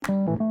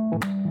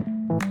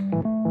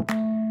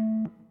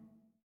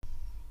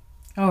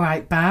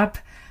Alright, Bab.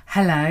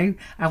 Hello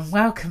and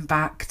welcome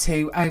back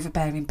to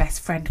Overbearing Best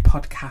Friend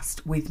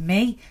podcast with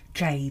me,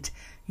 Jade,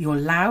 your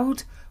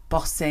loud,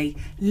 bossy,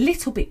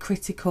 little bit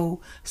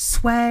critical,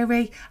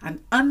 sweary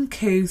and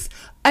uncouth,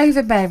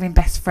 overbearing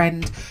best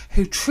friend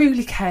who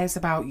truly cares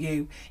about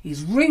you,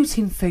 is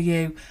rooting for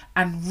you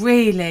and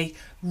really,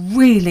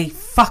 really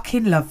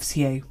fucking loves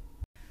you.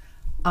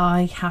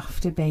 I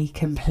have to be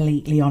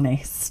completely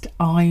honest.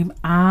 I'm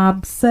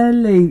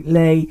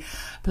absolutely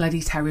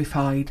bloody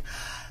terrified.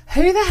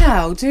 Who the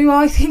hell do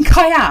I think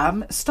I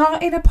am?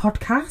 Starting a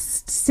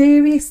podcast?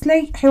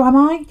 Seriously? Who am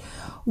I?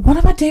 What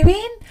am I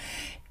doing?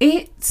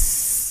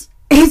 It's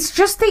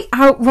just the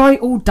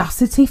outright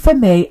audacity for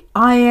me.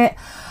 I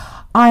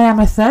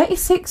am a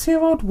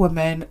 36-year-old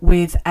woman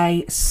with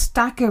a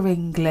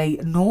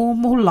staggeringly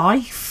normal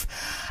life,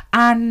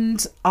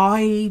 and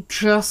I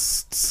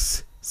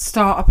just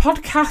start a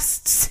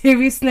podcast.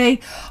 Seriously,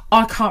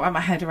 I can't wrap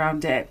my head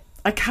around it.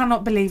 I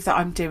cannot believe that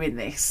I'm doing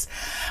this.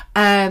 Why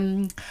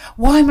am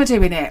I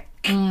doing it?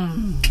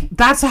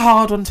 That's a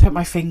hard one to put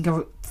my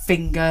finger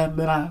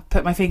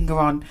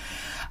on.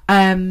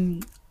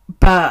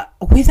 But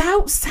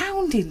without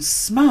sounding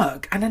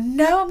smug, and I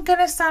know I'm going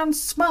to sound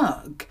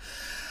smug,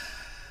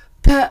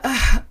 but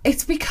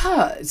it's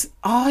because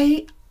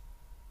on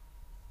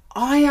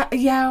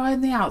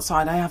the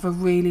outside I have a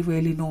really,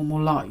 really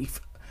normal life.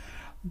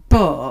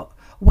 But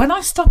when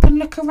I stop and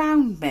look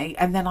around me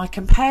and then I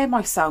compare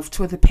myself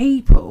to other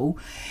people,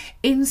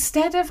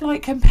 instead of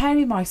like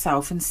comparing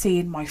myself and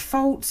seeing my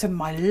faults and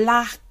my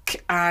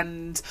lack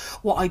and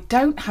what I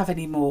don't have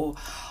anymore,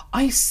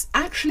 I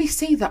actually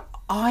see that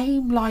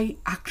I'm like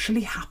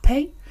actually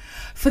happy.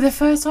 For the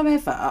first time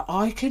ever,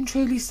 I can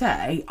truly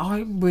say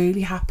I'm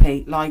really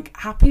happy, like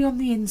happy on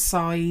the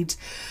inside,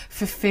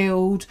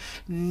 fulfilled,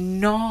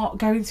 not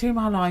going through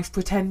my life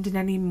pretending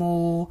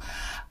anymore.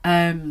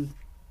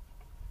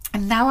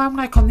 And now I'm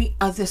like on the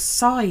other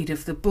side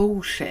of the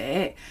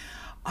bullshit.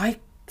 I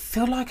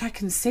feel like I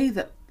can see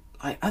that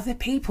like other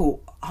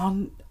people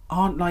aren't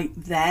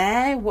like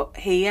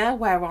here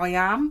where I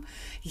am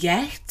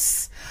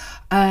yet.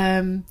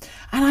 And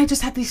I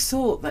just had this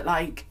thought that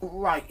like,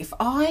 right, if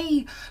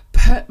I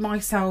put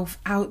myself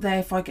out there,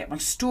 if I get my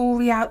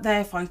story out there,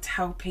 if I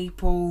tell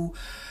people,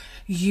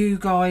 you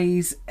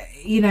guys,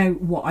 you know,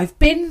 what I've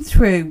been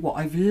through, what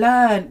I've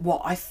learned,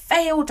 what I've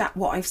failed at,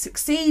 what I've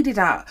succeeded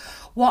at,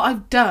 what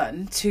I've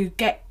done to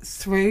get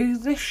through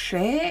the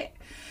shit,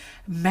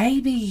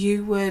 maybe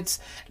you would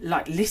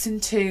like listen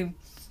to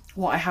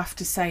what I have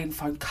to say and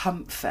find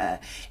comfort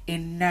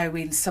in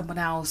knowing someone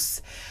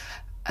else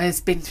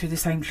has been through the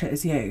same shit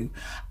as you,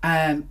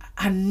 and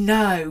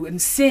know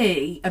and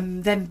see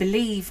and then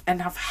believe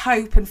and have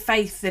hope and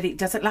faith that it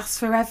doesn't last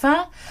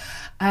forever.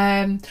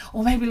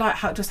 Or maybe like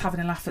just having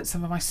a laugh at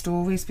some of my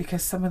stories,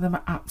 because some of them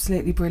are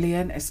absolutely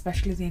brilliant,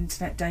 especially the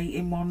internet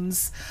dating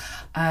ones.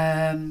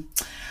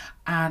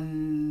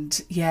 And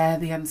yeah,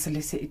 the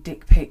unsolicited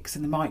dick pics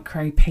and the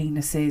micro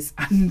penises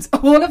and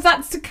all of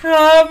that's to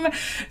come.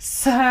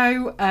 So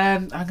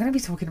I'm going to be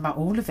talking about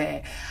all of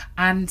it,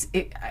 and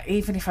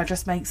even if I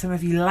just make some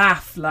of you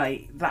laugh,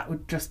 like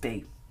that'd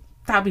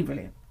be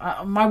brilliant.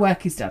 My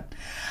work is done.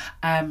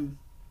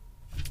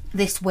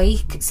 This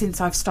week,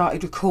 since I've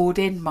started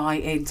recording, my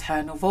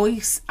internal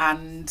voice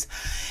and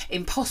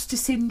imposter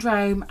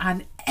syndrome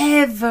and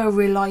ever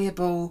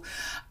reliable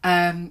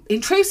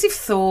intrusive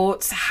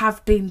thoughts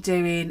have been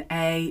doing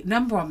a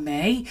number on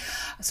me.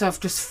 So I've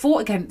just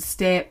fought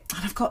against it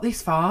and I've got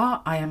this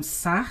far. I am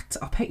sat,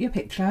 I'll paint you a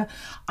picture.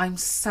 I'm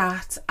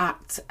sat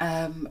at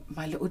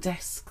my little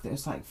desk that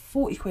was like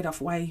 40 quid off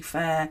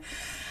Wayfair,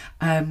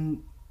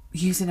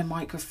 using a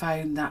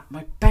microphone that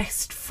my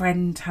best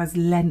friend has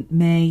lent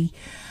me,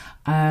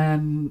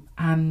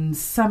 and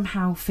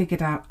somehow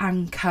figured out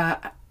Anchor.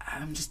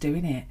 I'm just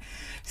doing it.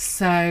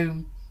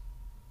 So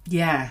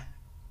yeah,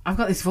 I've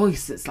got this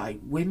voice that's like,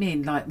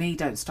 women like me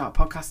don't start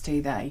podcasts,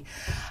 do they?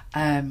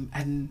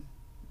 And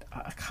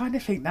I kind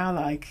of think now,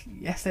 like,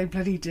 yes, they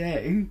bloody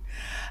do.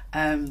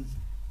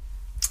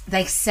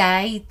 They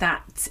say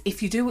that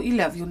if you do what you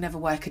love, you'll never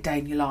work a day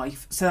in your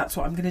life. So that's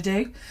what I'm going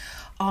to do.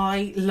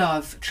 I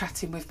love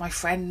chatting with my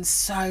friends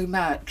so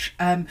much.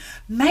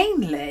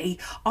 Mainly,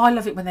 I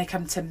love it when they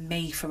come to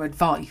me for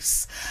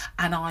advice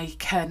and I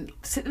can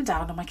sit them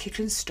down on my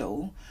kitchen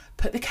stool,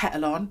 put the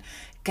kettle on,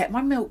 get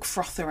my milk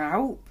frother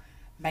out,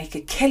 make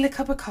a killer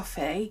cup of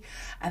coffee,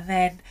 and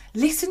then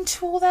listen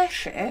to all their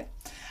shit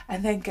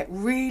and then get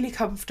really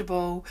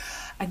comfortable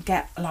and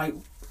get like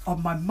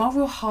on my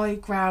moral high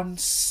ground,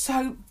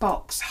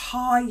 soapbox,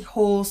 high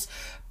horse,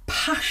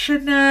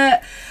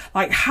 passionate,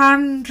 like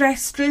hand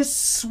gestures,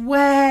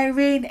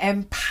 swearing,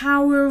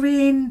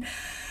 empowering,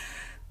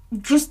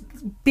 just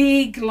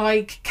big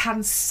like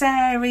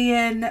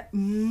Cancerian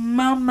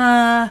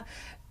mama,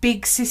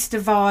 big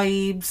sister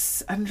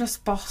vibes, and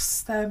just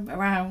boss them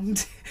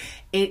around.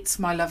 It's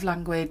my love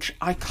language.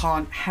 I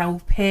can't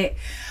help it.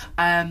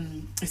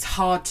 It's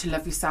hard to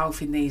love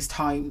yourself in these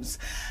times,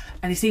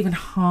 and it's even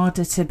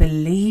harder to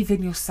believe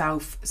in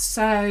yourself.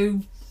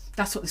 So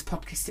That's what this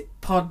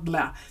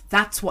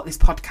that's what this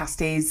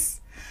podcast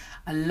is.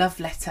 A love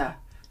letter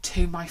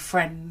to my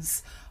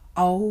friends,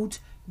 old,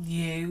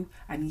 new,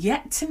 and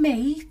yet to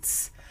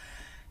meet.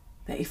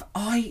 That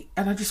I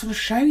just want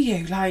to show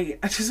you, I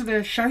just want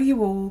to show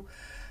you all,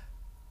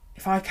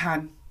 if I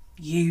can,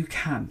 you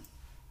can.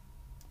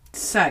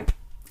 So,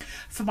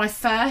 for my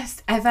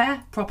first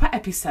ever proper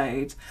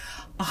episode,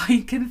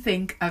 I can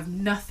think of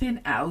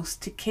nothing else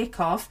to kick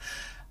off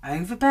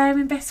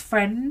Overbearing Best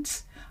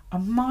Friend. I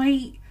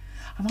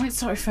might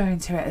start referring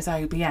to it as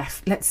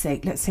OBF. Let's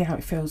see how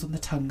it feels on the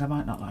tongue. I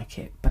might not like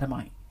it, but I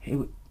might.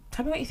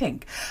 Tell me what you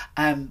think.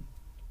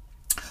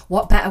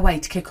 What better way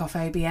to kick off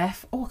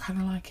OBF? Oh, I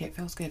kind of like it.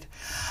 Feels good.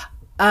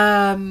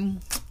 Than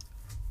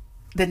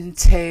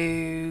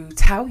to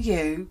tell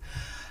you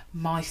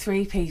my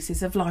 3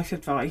 pieces of life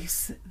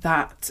advice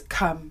that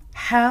come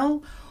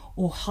hell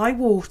or high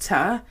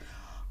water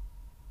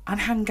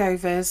and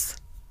hangovers,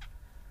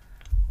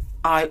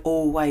 I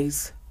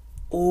always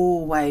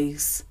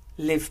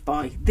live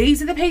by.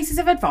 These are the pieces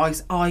of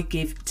advice I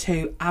give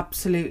to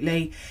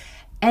absolutely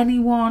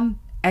anyone,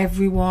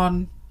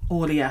 everyone,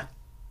 all of you.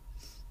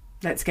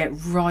 Let's get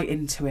right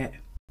into it.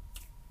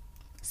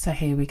 So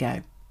here we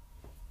go.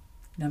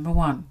 Number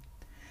 1,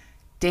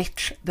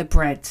 ditch the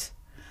bread.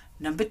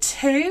 Number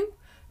 2,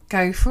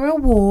 go for a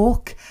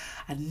walk.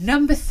 And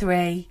number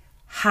 3,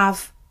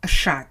 have a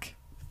shag.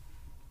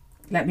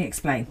 Let me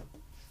explain.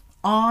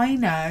 I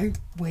know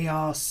we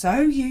are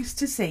so used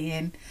to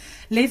seeing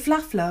live,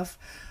 laugh, love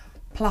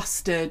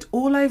plastered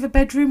all over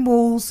bedroom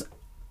walls.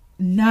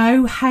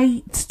 No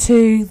hate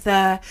to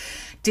the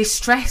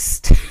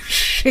distressed,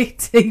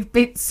 shitty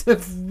bits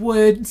of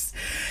woods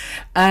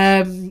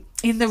in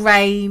the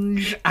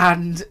range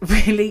and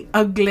really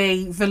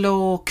ugly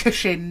velour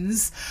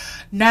cushions.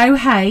 No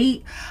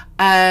hate,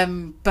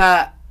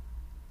 but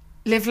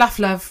live, laugh,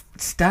 love,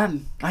 it's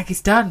done.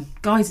 It's done.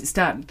 Guys, it's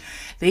done.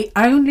 The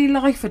only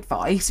life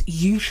advice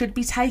you should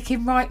be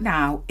taking right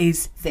now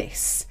is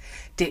this.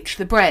 Ditch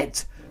the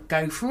bread.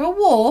 Go for a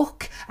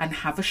walk and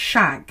have a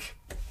shag.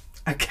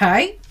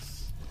 Okay?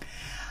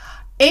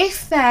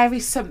 If there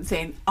is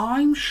something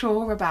I'm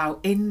sure about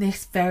in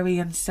this very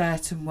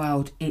uncertain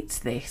world, it's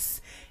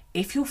this.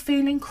 If you're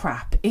feeling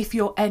crap, if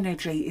your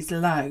energy is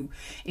low,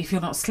 if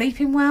you're not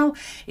sleeping well,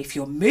 if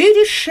your mood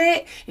is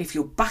shit, if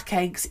your back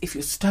aches, if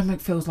your stomach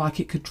feels like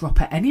it could drop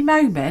at any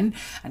moment,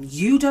 and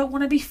you don't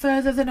want to be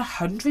further than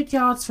 100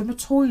 yards from a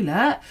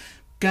toilet,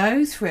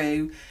 go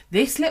through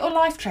this little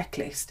life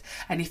checklist.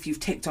 And if you've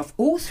ticked off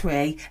all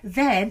 3,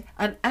 then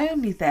and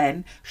only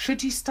then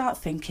should you start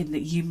thinking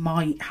that you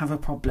might have a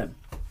problem.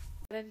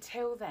 But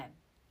until then,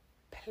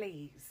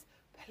 please,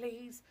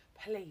 please,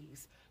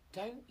 please,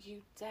 don't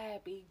you dare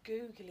be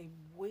Googling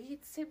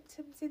weird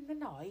symptoms in the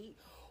night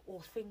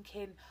or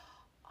thinking,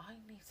 I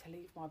need to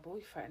leave my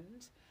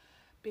boyfriend,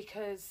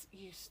 because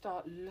you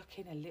start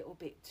looking a little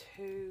bit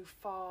too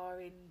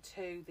far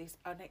into this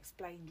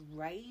unexplained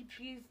rage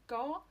you've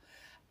got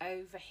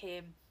over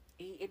him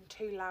eating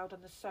too loud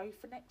on the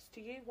sofa next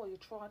to you while you're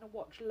trying to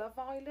watch Love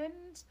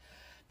Island.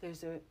 There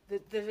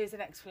is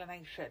an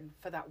explanation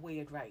for that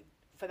weird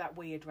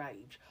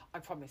rage. I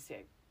promise you.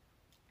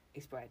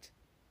 It's bread.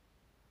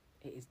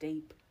 It is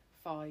deep,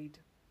 fried,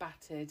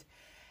 battered,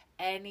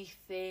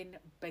 anything,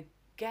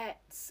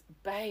 baguettes,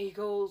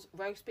 bagels,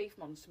 roast beef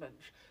Monster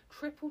Munch,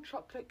 triple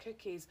chocolate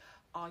cookies,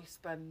 ice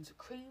buns,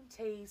 cream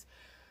teas,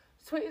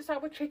 sweet and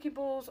sour chicken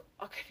balls.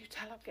 Oh, can you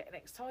tell I'm getting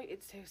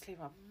excited? Seriously,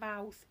 my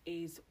mouth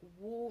is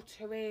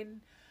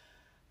watering.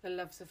 The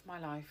loves of my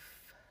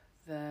life,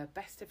 the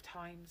best of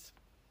times.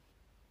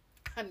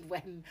 And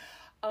when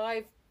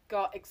I've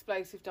got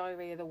explosive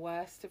diarrhoea, the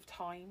worst of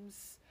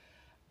times.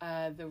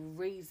 The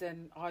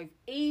reason I've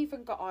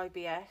even got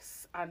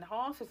IBS and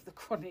half of the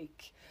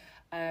chronic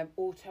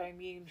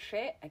autoimmune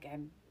shit.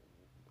 Again,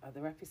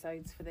 other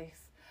episodes for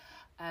this.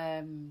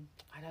 I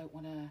don't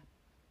want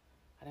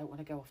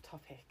to go off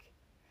topic.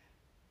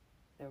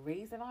 The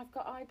reason I've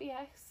got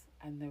IBS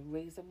and the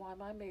reason why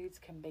my moods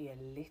can be a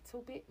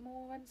little bit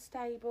more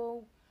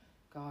unstable,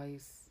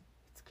 guys,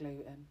 it's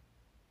gluten.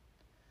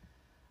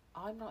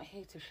 I'm not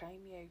here to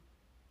shame you.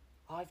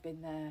 I've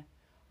been there.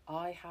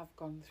 I have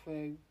gone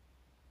through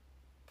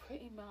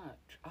pretty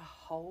much a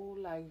whole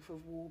loaf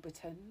of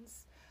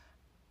Warburtons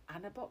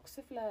and a box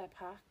of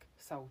Lurpak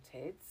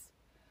salteds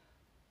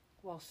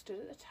while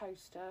stood at the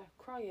toaster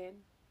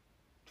crying,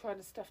 trying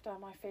to stuff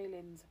down my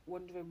feelings,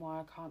 wondering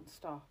why I can't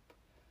stop.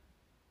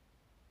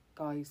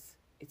 Guys,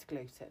 it's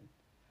gluten.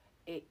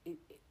 It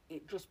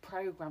just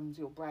programs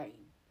your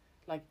brain,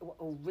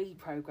 or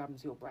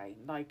reprograms your brain.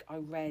 I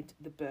read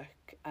the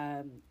book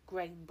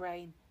Grain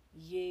Brain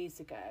years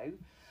ago,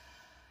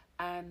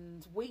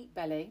 and Wheat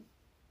Belly,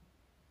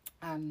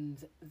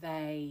 and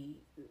there's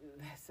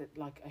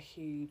a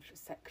huge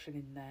section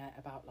in there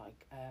about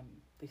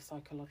the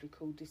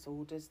psychological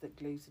disorders that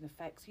gluten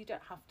affects. You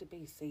don't have to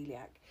be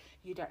celiac.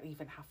 You don't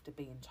even have to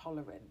be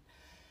intolerant.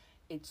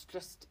 It's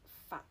just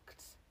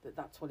fact.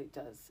 that's what it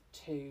does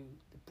to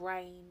the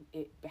brain.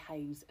 It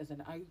behaves as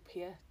an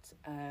opiate,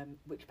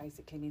 which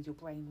basically means your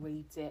brain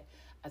reads it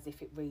as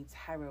if it reads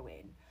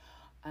heroin.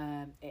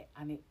 It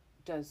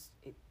does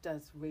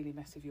really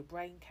mess with your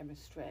brain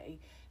chemistry.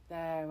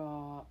 There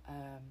are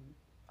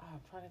I'm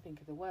trying to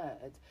think of the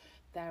word.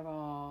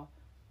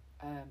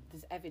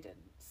 There's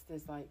evidence.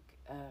 There's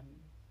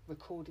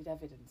recorded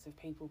evidence of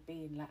people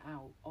being let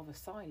out of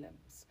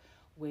asylums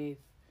with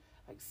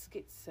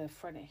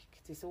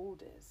schizophrenic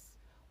disorders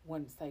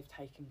once they've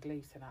taken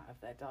gluten out of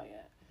their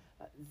diet.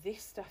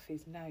 This stuff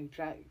is no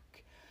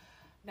joke.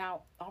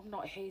 Now, I'm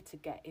not here to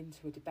get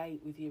into a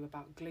debate with you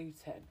about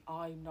gluten.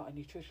 I'm not a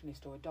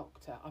nutritionist or a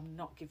doctor. I'm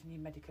not giving you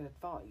medical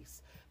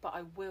advice. But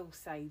I will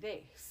say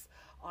this.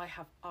 I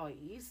have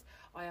eyes.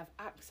 I have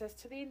access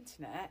to the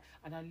internet.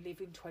 And I live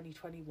in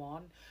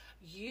 2021.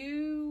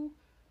 You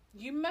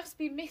must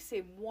be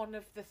missing one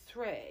of the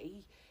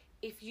three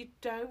if you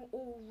don't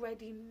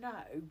already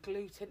know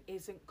gluten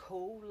isn't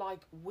cool.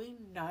 We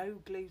know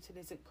gluten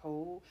isn't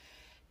cool.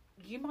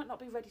 You might not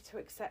be ready to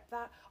accept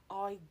that.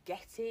 I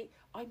get it.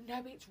 I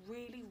know it's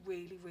really,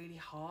 really, really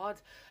hard.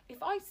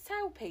 If I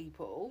tell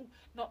people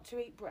not to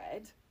eat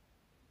bread,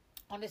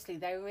 honestly,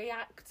 they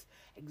react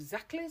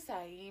exactly the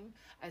same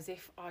as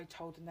if I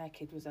told them their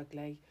kid was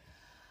ugly.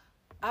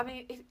 I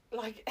mean,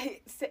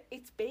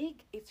 it's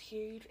big, it's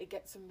huge, it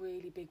gets some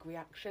really big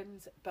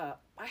reactions, but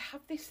I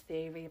have this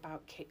theory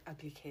about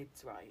ugly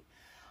kids, right?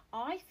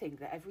 I think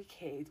that every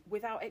kid,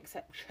 without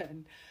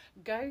exception,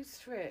 goes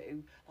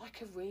through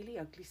a really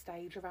ugly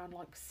stage around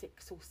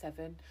 6 or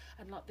 7,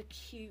 and the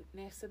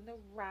cuteness and the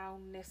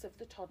roundness of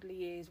the toddler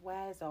years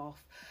wears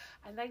off,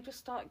 and they just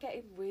start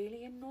getting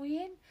really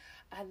annoying,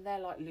 and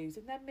they're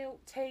losing their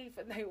milk teeth,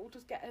 and they all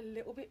just get a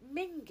little bit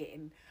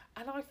minging,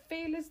 and I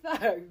feel as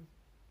though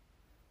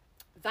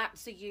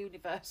that's a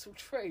universal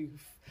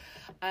truth.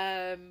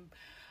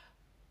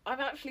 I'm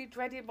actually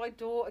dreading my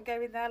daughter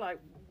going there.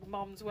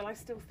 Mums, will I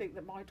still think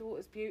that my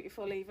daughter's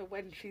beautiful even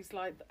when she's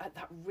at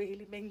that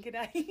really minging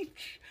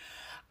age?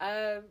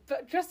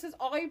 But just as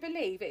I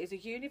believe it is a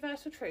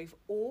universal truth,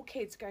 all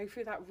kids go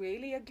through that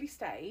really ugly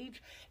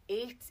stage,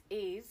 it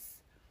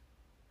is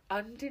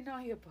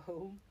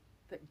undeniable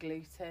that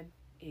gluten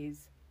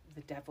is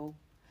the devil.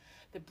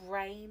 The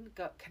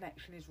brain-gut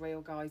connection is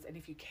real, guys, and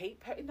if you keep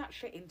putting that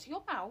shit into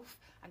your mouth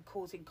and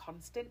causing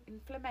constant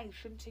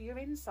inflammation to your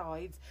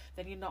insides,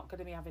 then you're not going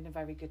to be having a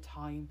very good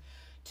time.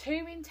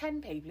 2 in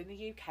 10 people in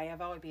the UK have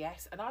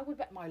IBS, and I would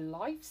bet my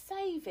life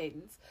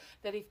savings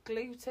that if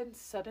gluten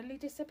suddenly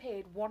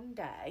disappeared one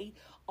day,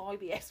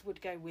 IBS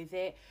would go with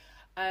it.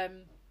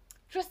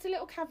 Just a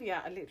little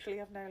caveat, I literally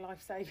have no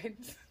life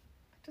savings.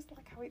 I just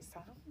like how it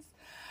sounds.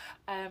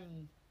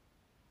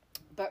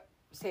 But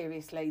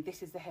seriously,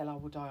 this is the hill I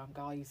will die on,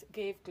 guys.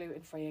 Give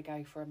gluten-free a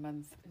go for a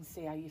month and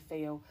see how you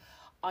feel.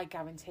 I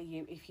guarantee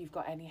you, if you've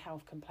got any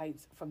health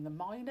complaints from the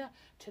minor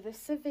to the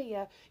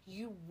severe,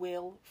 you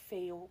will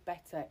feel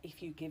better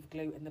if you give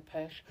gluten the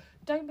push.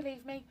 Don't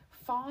believe me?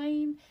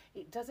 Fine.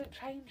 It doesn't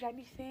change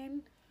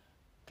anything.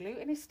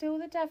 Gluten is still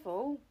the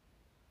devil,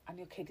 and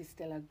your kid is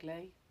still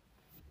ugly.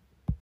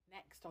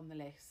 Next on the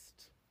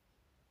list,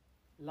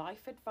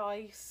 life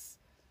advice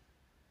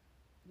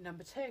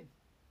number 2.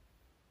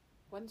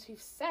 Once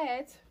you've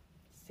said,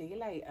 see you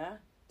later,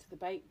 to the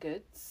baked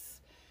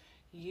goods,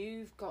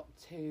 you've got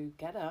to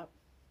get up,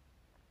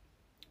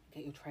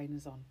 get your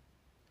trainers on,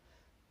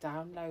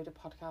 download a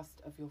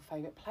podcast of your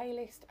favourite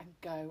playlist and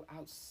go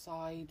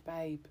outside,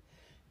 babe.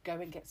 Go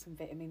and get some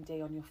vitamin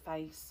D on your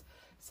face,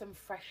 some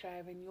fresh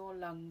air in your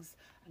lungs,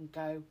 and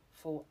go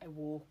for a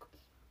walk.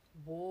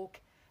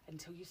 Walk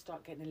until you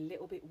start getting a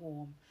little bit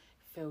warm.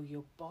 Feel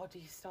your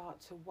body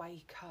start to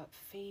wake up.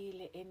 Feel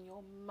it in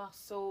your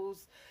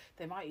muscles.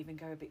 They might even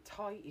go a bit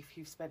tight if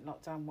you've spent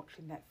lockdown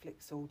watching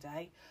Netflix all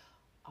day.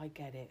 I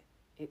get it.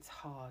 It's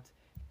hard.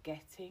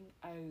 Getting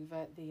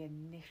over the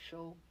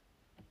initial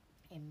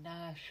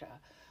inertia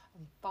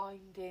and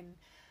finding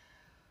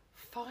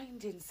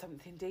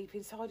something deep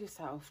inside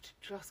yourself to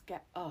just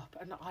get up.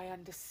 And I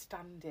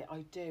understand it.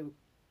 I do.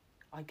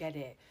 I get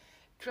it.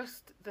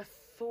 Just the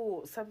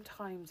thought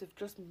sometimes of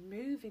just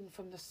moving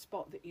from the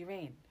spot that you're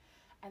in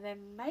and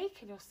then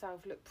making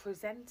yourself look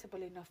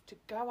presentable enough to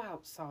go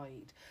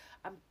outside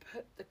and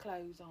put the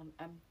clothes on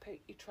and put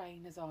your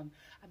trainers on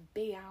and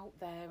be out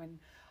there and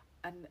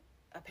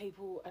are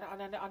people, and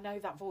I know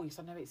that voice,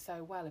 I know it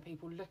so well, are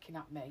people looking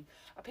at me?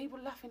 Are people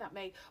laughing at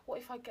me? What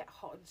if I get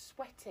hot and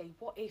sweaty?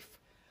 What if?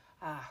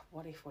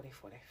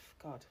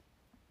 God,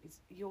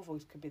 your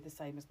voice could be the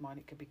same as mine,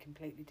 it could be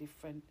completely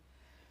different.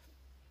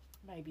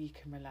 Maybe you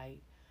can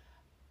relate.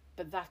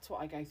 But that's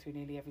what I go through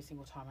nearly every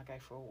single time I go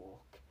for a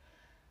walk.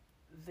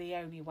 The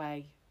only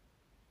way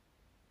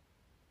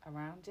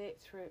around it,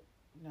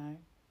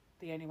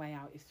 the only way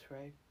out is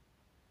through.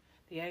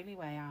 The only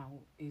way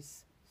out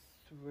is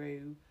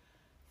through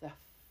the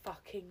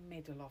fucking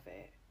middle of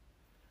it.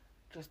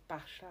 Just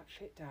bash that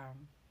shit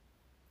down,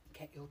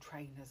 get your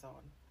trainers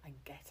on and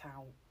get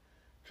out.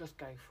 Just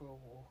go for a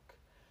walk.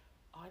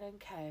 I don't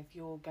care if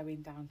you're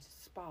going down to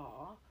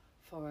Spa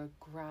for a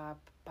grab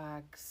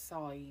bag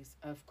size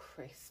of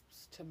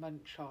crisps to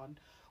munch on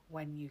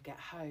when you get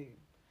home.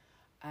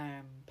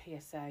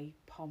 PSA,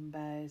 Pom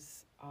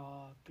Bears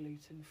are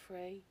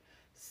gluten-free,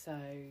 so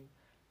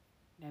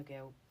no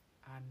guilt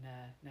and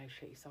no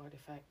shitty side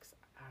effects,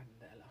 and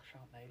they're lush,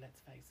 aren't they?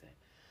 Let's face it.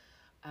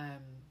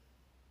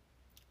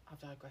 I've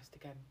digressed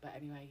again, but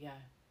anyway,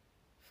 yeah,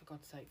 for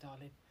God's sake,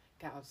 darling,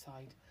 get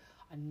outside.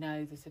 I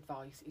know this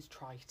advice is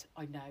trite,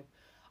 I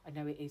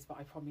know it is, but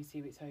I promise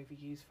you it's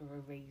overused for a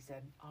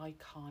reason. I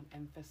can't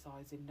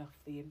emphasise enough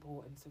the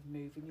importance of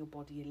moving your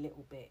body a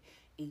little bit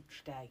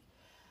each day.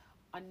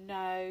 I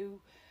know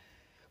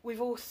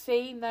we've all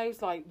seen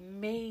those like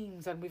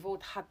memes, and we've all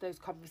had those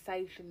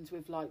conversations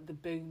with like the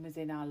boomers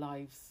in our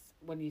lives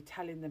when you're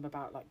telling them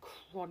about like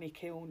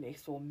chronic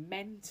illness or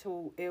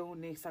mental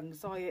illness,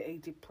 anxiety,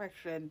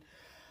 depression,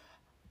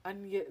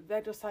 and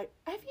they're just like,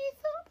 have you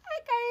thought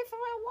about going for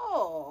a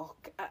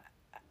walk?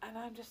 And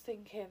I'm just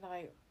thinking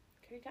like,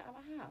 can you get out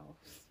of my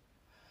house?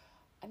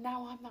 And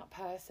now I'm that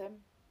person.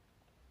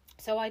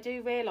 So I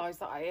do realise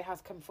that it has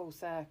come full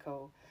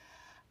circle.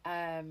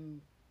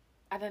 And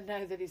I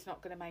know that it's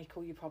not going to make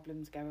all your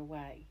problems go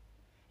away.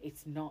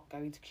 It's not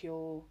going to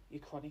cure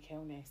your chronic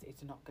illness.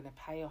 It's not going to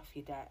pay off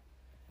your debt.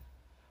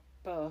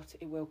 But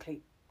it will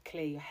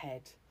clear your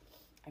head.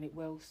 And it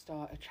will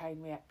start a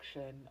chain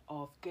reaction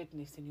of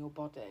goodness in your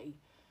body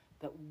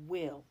that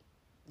will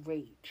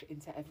reach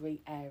into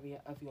every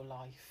area of your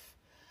life.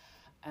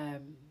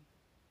 And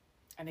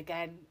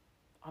again,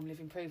 I'm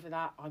living proof of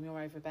that. I'm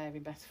your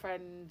overbearing best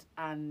friend,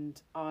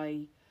 and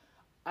I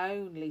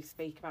only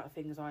speak about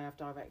things I have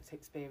direct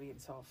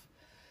experience of.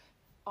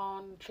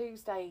 On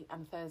Tuesday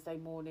and Thursday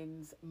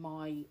mornings,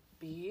 my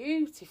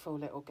beautiful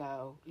little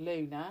girl,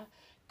 Luna,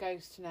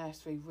 goes to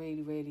nursery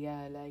really, really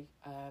early,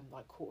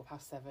 like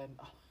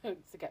 7:15,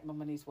 to get my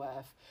money's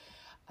worth.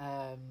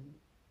 And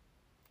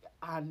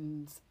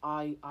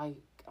I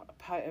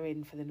put her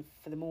in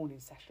for the morning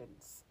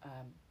sessions.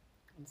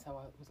 And so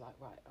I was like,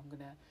 right,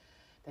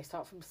 they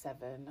start from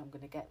 7, I'm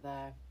going to get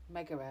there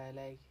mega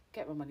early,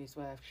 get my money's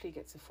worth. She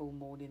gets a full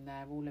morning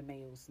there, all her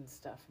meals and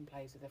stuff, and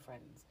plays with her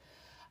friends.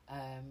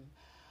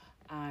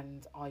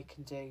 And I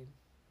can do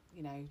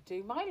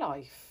my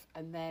life.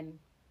 And then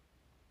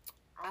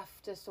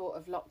after sort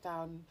of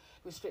lockdown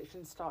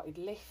restrictions started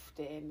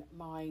lifting,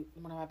 one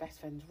of my best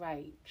friends,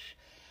 Rach,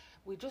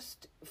 we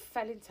just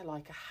fell into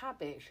like a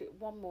habit.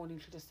 One morning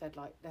she just said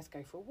like, let's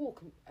go for a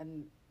walk,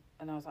 and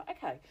I was like,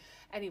 okay.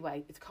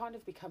 Anyway, it's kind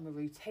of become a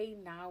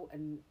routine now,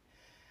 and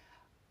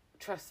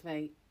trust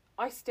me,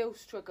 I still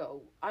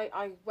struggle.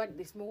 I went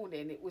this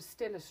morning, it was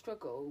still a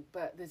struggle,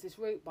 but there's this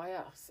route by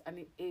us, and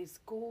it is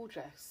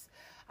gorgeous,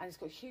 and it's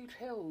got huge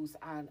hills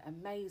and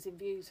amazing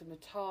views from the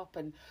top,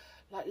 and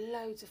like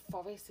loads of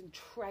forests and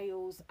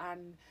trails.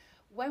 And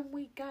when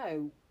we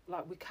go,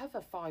 like, we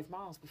cover 5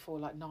 miles before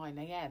like 9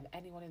 a.m.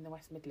 Anyone in the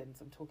West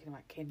Midlands, I'm talking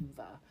about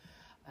Kinver,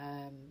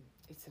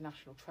 it's a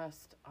National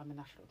Trust. I'm a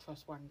National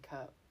Trust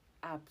wanker,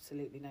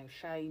 absolutely no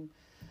shame.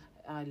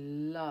 I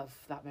love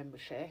that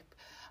membership.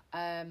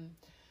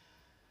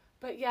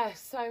 But yeah,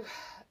 so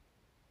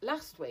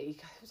last week,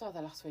 it was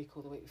either last week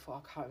or the week before,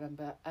 I can't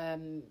remember.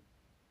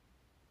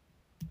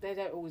 They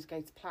don't always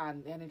go to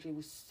plan. The energy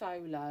was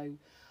so low.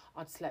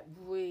 I'd slept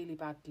really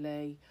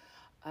badly.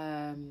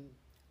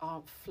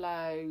 Aunt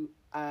Flo,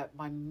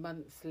 my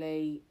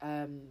monthly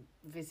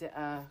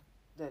visitor,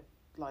 that,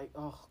 like,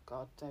 oh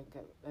God, don't go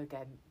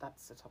again.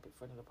 That's a topic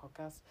for another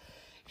podcast.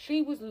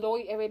 She was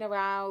loitering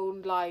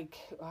around like,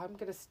 I'm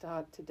going to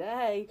start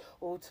today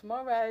or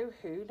tomorrow,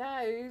 who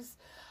knows?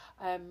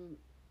 And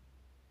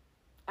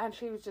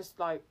she was just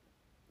like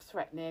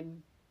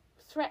threatening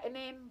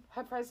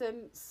her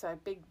presence. So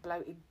big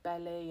bloated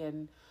belly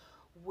and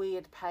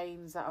weird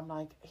pains that I'm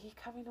like, are you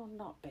coming or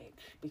not,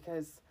 bitch?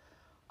 Because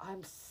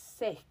I'm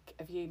sick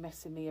of you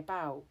messing me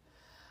about.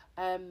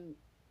 And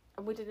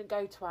we didn't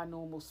go to our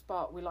normal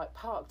spot. We like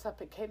parked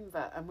up at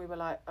Kinver, and we were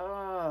like,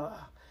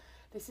 oh,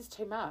 this is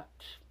too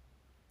much.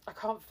 I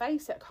can't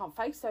face it. I can't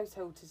face those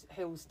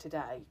hills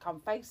today.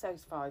 Can't face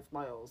those 5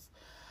 miles.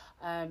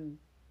 And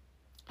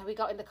we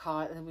got in the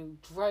car, and then we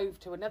drove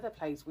to another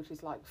place which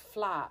is like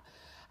flat.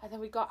 And then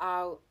we got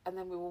out, and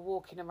then we were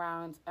walking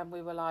around, and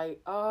we were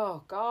like,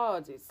 oh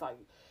God, it's like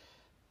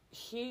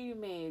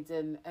humid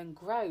and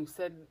gross.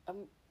 And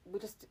we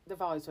just, the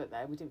vibes weren't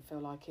there. We didn't feel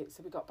like it.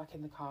 So we got back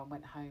in the car and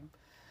went home.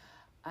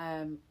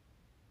 And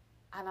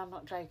I'm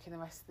not joking, the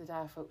rest of the day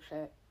I felt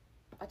shit.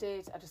 I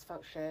just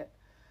felt shit.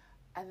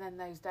 And then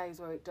those days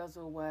where it does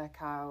all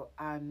work out,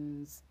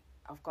 and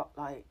I've got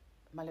like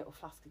my little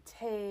flask of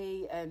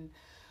tea, and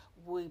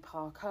we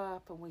park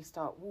up and we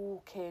start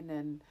walking,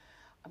 and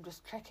I'm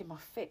just checking my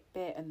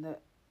Fitbit, and the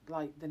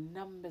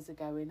numbers are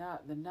going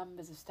up, the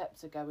numbers of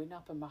steps are going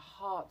up, and my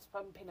heart's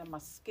pumping and my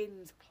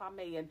skin's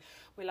clammy, and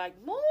we're like,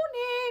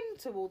 morning,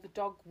 to all the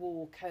dog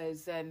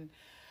walkers, and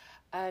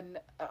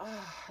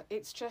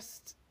it's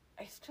just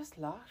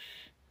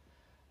lush.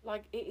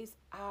 Like, it is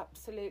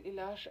absolutely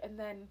lush. And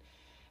then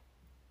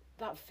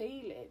that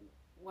feeling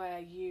where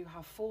you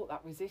have fought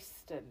that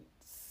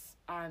resistance,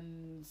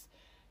 and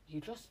you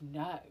just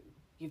know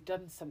you've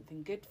done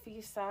something good for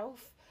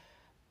yourself.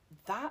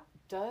 That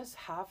does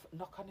have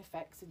knock-on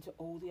effects into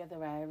all the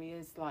other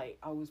areas. Like,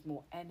 I was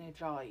more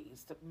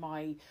energised.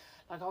 I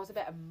was a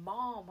better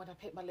mom when I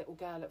picked my little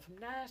girl up from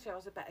nursery. I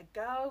was a better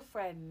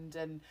girlfriend,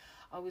 and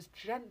I was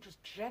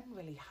just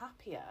generally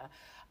happier.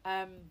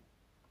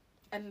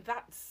 And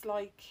that's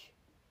like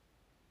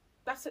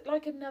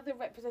another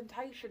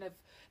representation of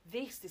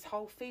this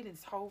whole feeling,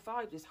 this whole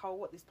vibe,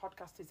 what this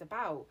podcast is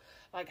about.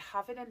 Like,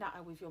 having a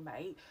natter with your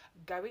mate,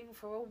 going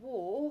for a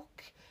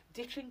walk,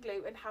 ditching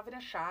gluten, having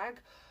a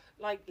shag,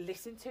 like,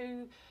 listen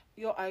to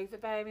your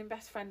Overbearing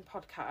Best Friend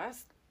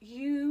podcast.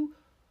 You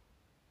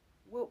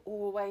will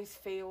always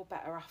feel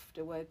better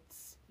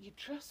afterwards. You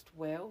just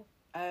will.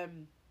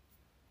 And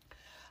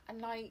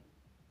like,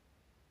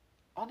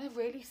 on a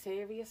really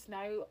serious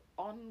note,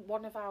 on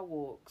one of our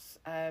walks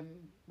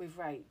with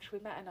Rach, we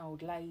met an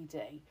old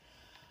lady,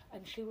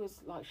 and she was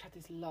like, she had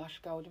this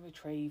lush golden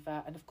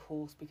retriever, and of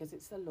course, because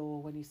it's the law,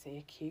 when you see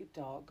a cute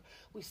dog,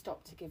 we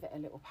stopped to give it a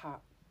little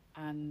pat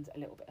and a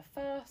little bit of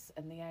fuss,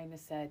 and the owner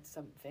said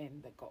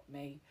something that got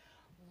me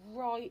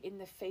right in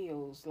the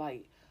feels,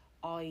 like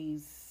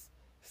eyes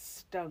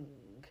stung.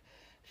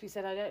 She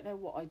said, "I don't know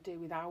what I'd do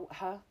without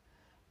her,"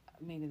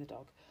 meaning the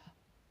dog.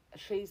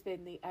 She's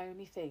been the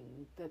only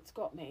thing that's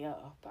got me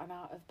up and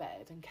out of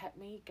bed and kept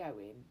me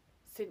going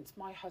since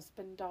my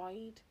husband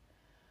died.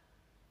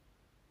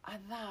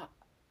 And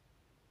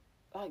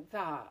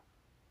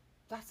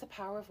that's the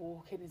power of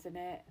walking, isn't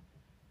it?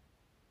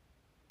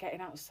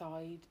 Getting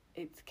outside,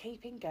 it's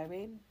keeping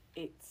going,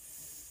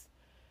 it's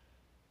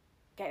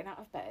getting out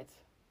of bed,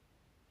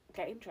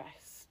 getting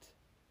dressed,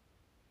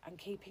 and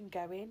keeping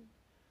going,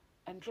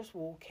 and just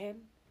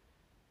walking,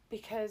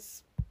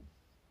 because,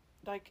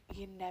 like,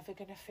 you're never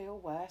going to feel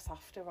worse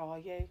after, are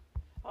you?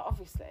 Like,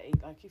 obviously,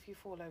 like, if you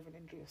fall over and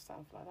injure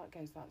yourself, like, that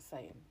goes without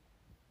saying.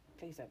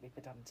 Please don't be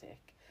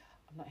pedantic.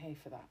 I'm not here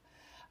for that.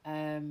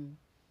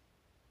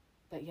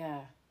 But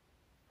yeah,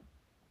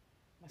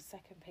 my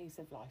second piece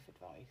of life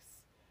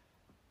advice: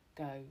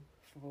 go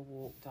for a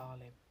walk,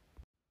 darling.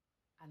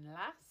 And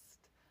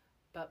last,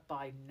 but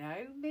by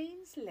no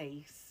means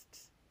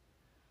least,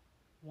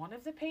 one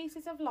of the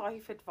pieces of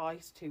life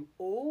advice to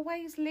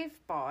always live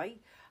by,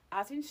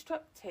 as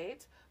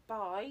instructed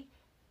by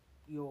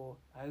your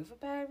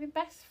overbearing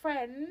best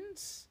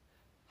friends: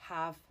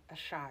 have a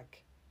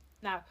shag.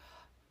 Now,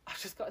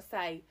 I've just got to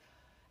say,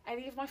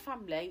 any of my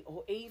family,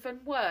 or even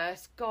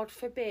worse, God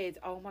forbid,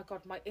 oh my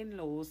God, my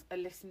in-laws are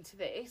listening to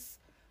this,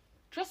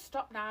 just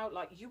stop now.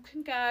 Like, you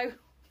can go.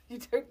 You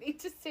don't need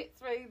to sit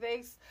through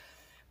this,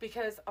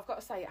 because I've got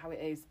to say it how it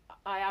is.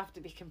 I have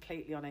to be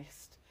completely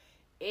honest.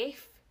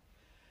 If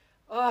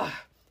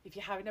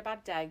you're having a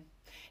bad day,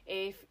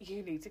 if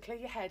you need to clear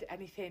your head,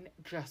 anything,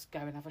 just go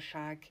and have a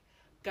shag.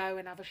 Go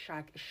and have a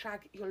shag.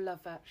 Shag your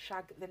lover,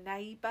 shag the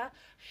neighbour,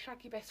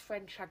 shag your best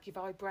friend, shag your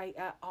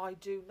vibrator. I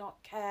do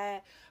not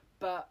care.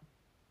 But,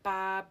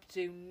 Bab,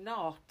 do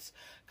not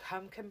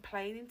come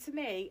complaining to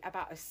me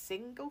about a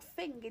single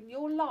thing in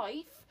your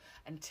life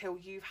until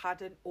you've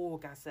had an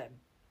orgasm.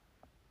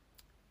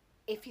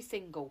 If you're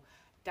single,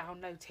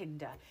 download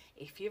Tinder.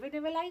 If you're in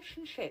a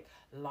relationship,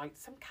 light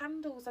some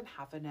candles and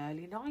have an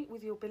early night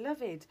with your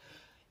beloved.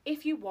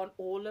 If you want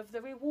all of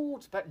the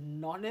rewards but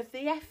none of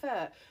the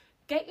effort,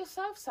 get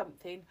yourself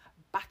something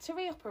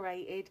battery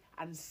operated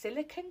and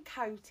silicone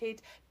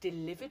coated,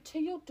 delivered to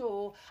your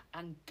door,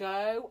 and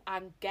go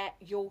and get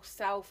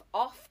yourself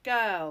off,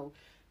 girl.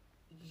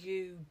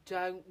 You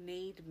don't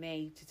need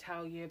me to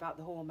tell you about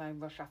the hormone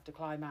rush after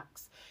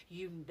climax.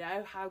 You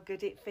know how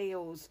good it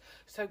feels.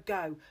 So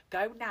go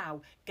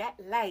now, get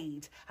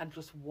laid, and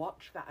just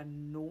watch that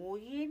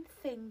annoying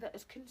thing that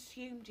has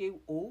consumed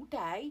you all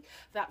day,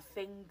 that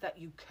thing that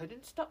you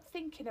couldn't stop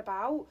thinking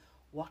about,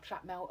 watch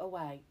that melt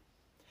away.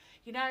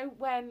 You know,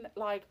 when,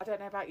 like, I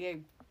don't know about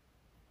you,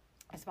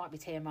 this might be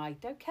TMI,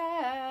 don't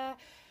care.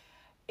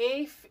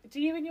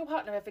 Do you and your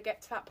partner ever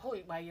get to that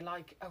point where you're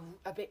like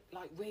a bit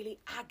like really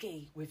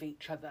aggy with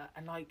each other,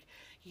 and like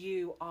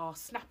you are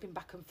snapping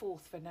back and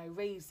forth for no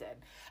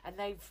reason, and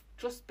they've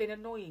just been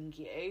annoying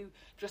you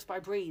just by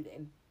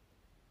breathing,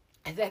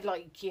 and then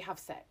like you have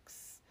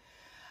sex,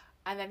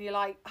 and then you're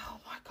like, oh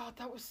my God,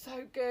 that was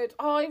so good.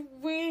 I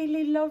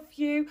really love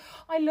you.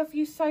 I love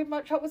you so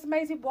much. That was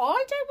amazing.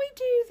 Why don't we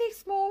do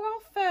this more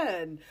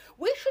often?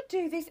 We should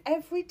do this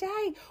every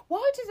day.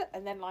 Why does it?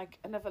 And then like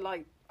another,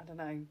 like, I don't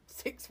know,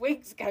 6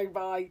 weeks go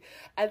by,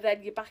 and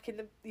then you're back at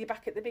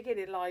the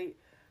beginning, like,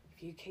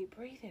 if you keep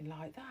breathing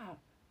like that,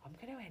 I'm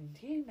going to end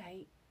you,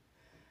 mate.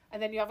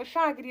 And then you have a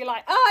shag and you're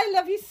like, oh, I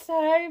love you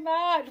so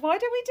much. Why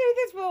don't we do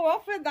this more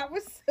often? That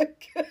was so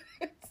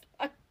good.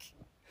 Like,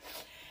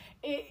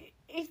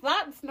 if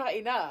that's not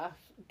enough,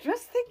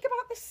 just think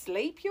about the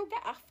sleep you'll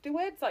get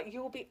afterwards. Like,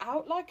 you'll be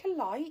out like a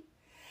light.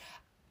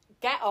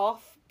 Get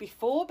off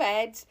before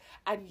bed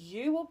and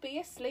you will be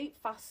asleep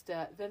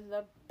faster than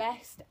the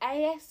best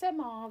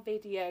ASMR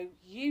video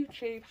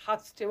YouTube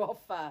has to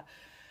offer.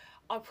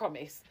 I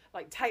promise.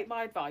 Like, take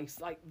my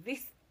advice. Like,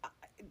 this,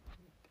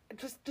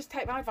 just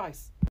take my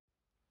advice.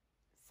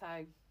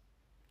 So,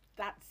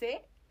 That's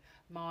it.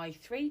 My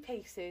 3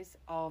 pieces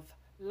of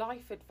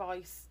life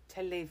advice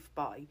to live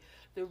by,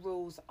 the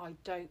rules I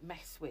don't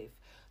mess with,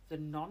 the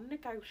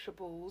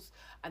non-negotiables,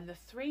 and the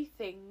 3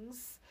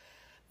 things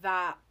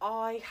that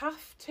I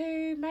have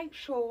to make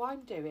sure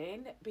I'm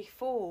doing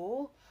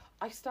before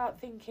I start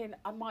thinking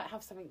I might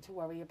have something to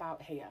worry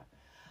about here.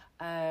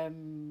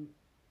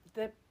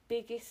 The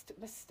biggest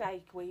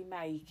mistake we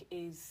make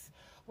is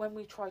when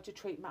we try to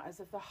treat matters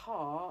of the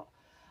heart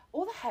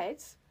or the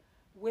head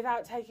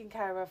without taking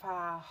care of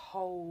our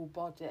whole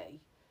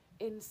body,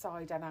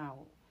 inside and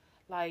out.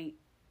 Like,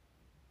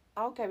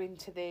 I'll go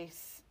into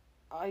this.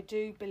 I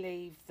do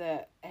believe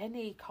that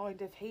any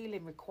kind of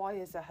healing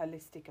requires a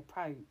holistic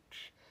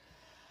approach.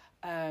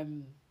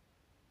 And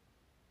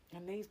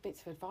these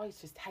bits of advice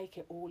just take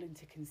it all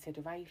into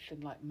consideration,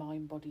 like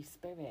mind, body,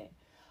 spirit.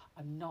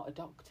 I'm not a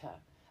doctor.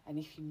 And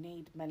if you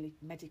need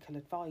medical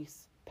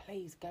advice,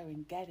 please go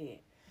and get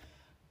it.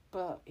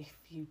 But if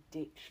you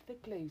ditch the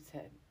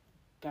gluten,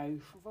 go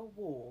for a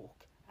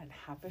walk and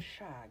have a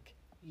shag,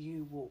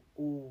 you will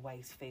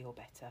always feel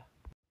better.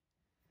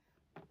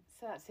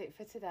 So that's it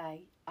for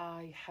today.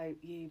 I hope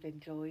you've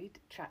enjoyed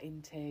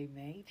chatting to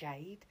me,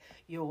 Jade,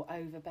 your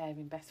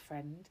overbearing best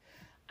friend.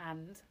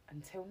 And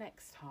until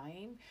next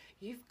time,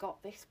 you've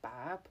got this,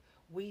 Bab.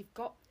 We've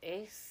got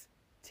this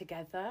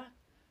together.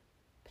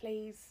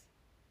 Please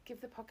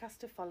give the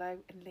podcast a follow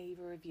and leave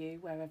a review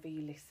wherever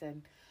you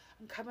listen.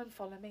 And come and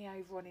follow me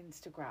over on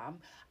Instagram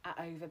at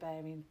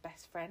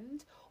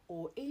overbearingbestfriend,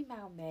 or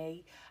email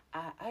me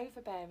at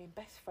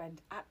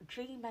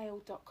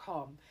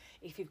overbearingbestfriend@gmail.com.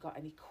 If you've got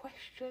any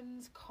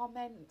questions,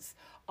 comments,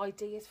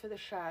 ideas for the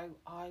show,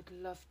 I'd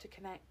love to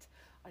connect.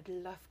 I'd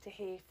love to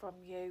hear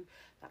from you.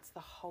 That's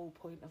the whole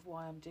point of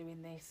why I'm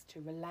doing this,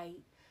 to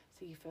relate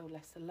so you feel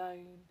less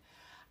alone.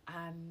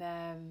 And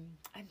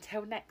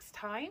until next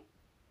time,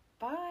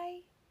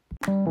 bye.